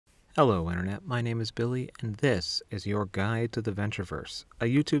Hello Internet, my name is Billy, and this is your guide to the Ventureverse, a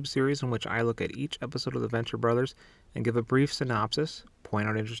YouTube series in which I look at each episode of the Venture Brothers and give a brief synopsis, point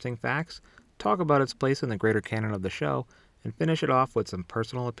out interesting facts, talk about its place in the greater canon of the show, and finish it off with some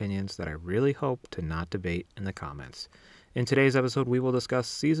personal opinions that I really hope to not debate in the comments. In today's episode, we will discuss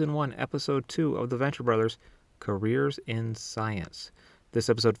Season 1, Episode 2 of the Venture Brothers, Careers in Science. This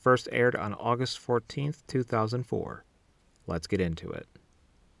episode first aired on August 14th, 2004. Let's get into it.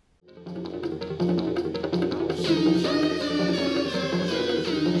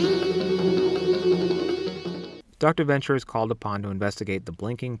 Dr. Venture is called upon to investigate the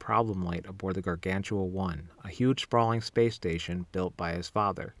blinking problem light aboard the Gargantua 1, a huge sprawling space station built by his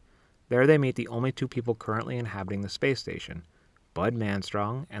father. There they meet the only two people currently inhabiting the space station, Bud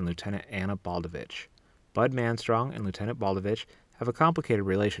Manstrong and Lieutenant Anna Baldovich. Bud Manstrong and Lieutenant Baldovich have a complicated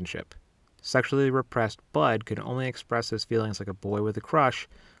relationship. Sexually repressed Bud can only express his feelings like a boy with a crush,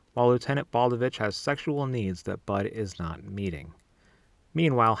 while Lieutenant Baldovich has sexual needs that Bud is not meeting.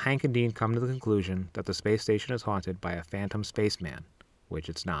 Meanwhile, Hank and Dean come to the conclusion that the space station is haunted by a phantom spaceman, which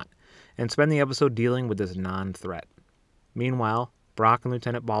it's not, and spend the episode dealing with this non-threat. Meanwhile, Brock and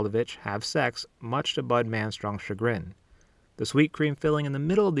Lieutenant Baldovich have sex, much to Bud Manstrong's chagrin. The sweet cream filling in the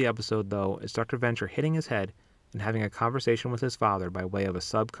middle of the episode, though, is Dr. Venture hitting his head and having a conversation with his father by way of a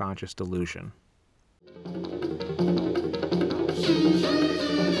subconscious delusion.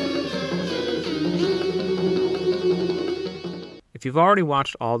 If you've already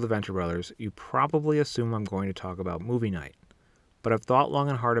watched all the Venture Brothers, you probably assume I'm going to talk about movie night. But I've thought long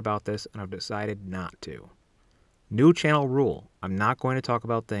and hard about this, and I've decided not to. New channel rule: I'm not going to talk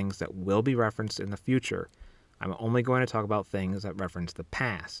about things that will be referenced in the future. I'm only going to talk about things that reference the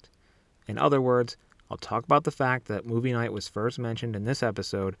past. In other words, I'll talk about the fact that movie night was first mentioned in this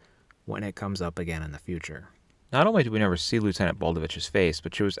episode when it comes up again in the future. Not only do we never see Lieutenant Baldovich's face,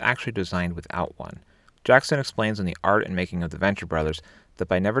 but she was actually designed without one. Jackson explains in the art and making of the Venture Brothers that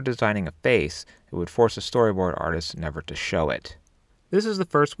by never designing a face, it would force a storyboard artist never to show it. This is the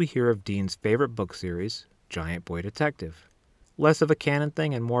first we hear of Dean's favorite book series, Giant Boy Detective. Less of a canon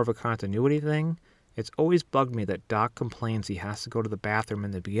thing and more of a continuity thing, it's always bugged me that Doc complains he has to go to the bathroom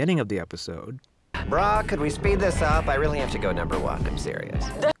in the beginning of the episode. Brock, could we speed this up? I really have to go number one, I'm serious.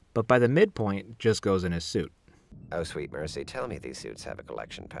 But by the midpoint, just goes in his suit. Oh, sweet mercy, tell me these suits have a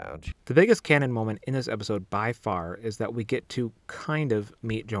collection pouch. The biggest canon moment in this episode by far is that we get to kind of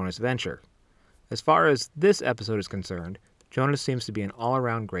meet Jonas Venture. As far as this episode is concerned, Jonas seems to be an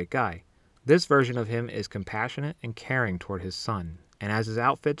all-around great guy. This version of him is compassionate and caring toward his son, and as his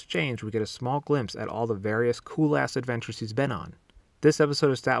outfits change, we get a small glimpse at all the various cool-ass adventures he's been on. This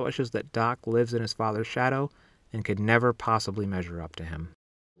episode establishes that Doc lives in his father's shadow and could never possibly measure up to him.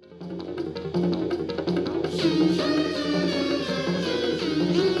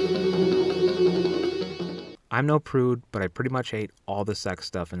 I'm no prude, but I pretty much hate all the sex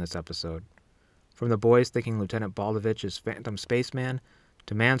stuff in this episode. From the boys thinking Lieutenant Baldovich is Phantom Spaceman,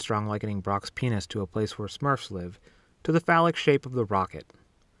 to Manstrong likening Brock's penis to a place where Smurfs live, to the phallic shape of the rocket.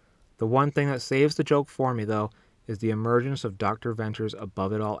 The one thing that saves the joke for me, though, is the emergence of Dr. Venture's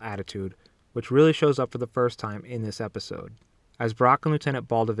above-it-all attitude, which really shows up for the first time in this episode. As Brock and Lieutenant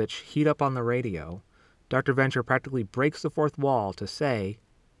Baldovich heat up on the radio, Dr. Venture practically breaks the fourth wall to say,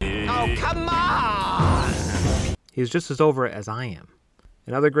 Oh, come on! He's just as over it as I am.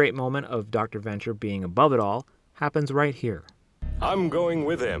 Another great moment of Dr. Venture being above it all happens right here. I'm going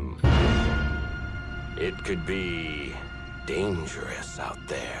with him. It could be dangerous out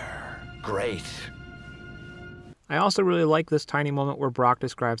there. Great. I also really like this tiny moment where Brock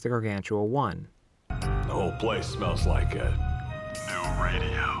describes the Gargantua 1. The whole place smells like a new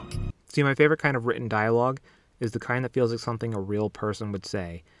radio. See, my favorite kind of written dialogue is the kind that feels like something a real person would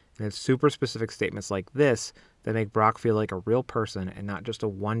say, and it's super specific statements like this that make Brock feel like a real person and not just a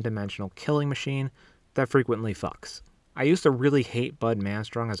one-dimensional killing machine that frequently fucks. I used to really hate Bud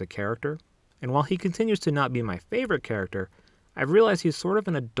Manstrong as a character, and while he continues to not be my favorite character, I've realized he's sort of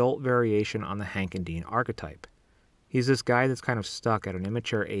an adult variation on the Hank and Dean archetype. He's this guy that's kind of stuck at an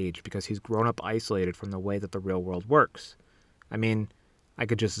immature age because he's grown up isolated from the way that the real world works. I mean, I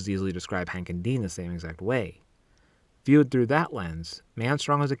could just as easily describe Hank and Dean the same exact way. Viewed through that lens,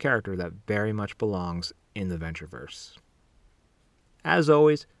 Manstrong is a character that very much belongs in the Ventureverse. As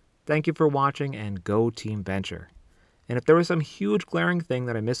always, thank you for watching and go Team Venture. And if there was some huge glaring thing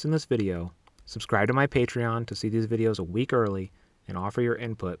that I missed in this video, subscribe to my Patreon to see these videos a week early and offer your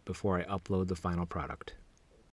input before I upload the final product.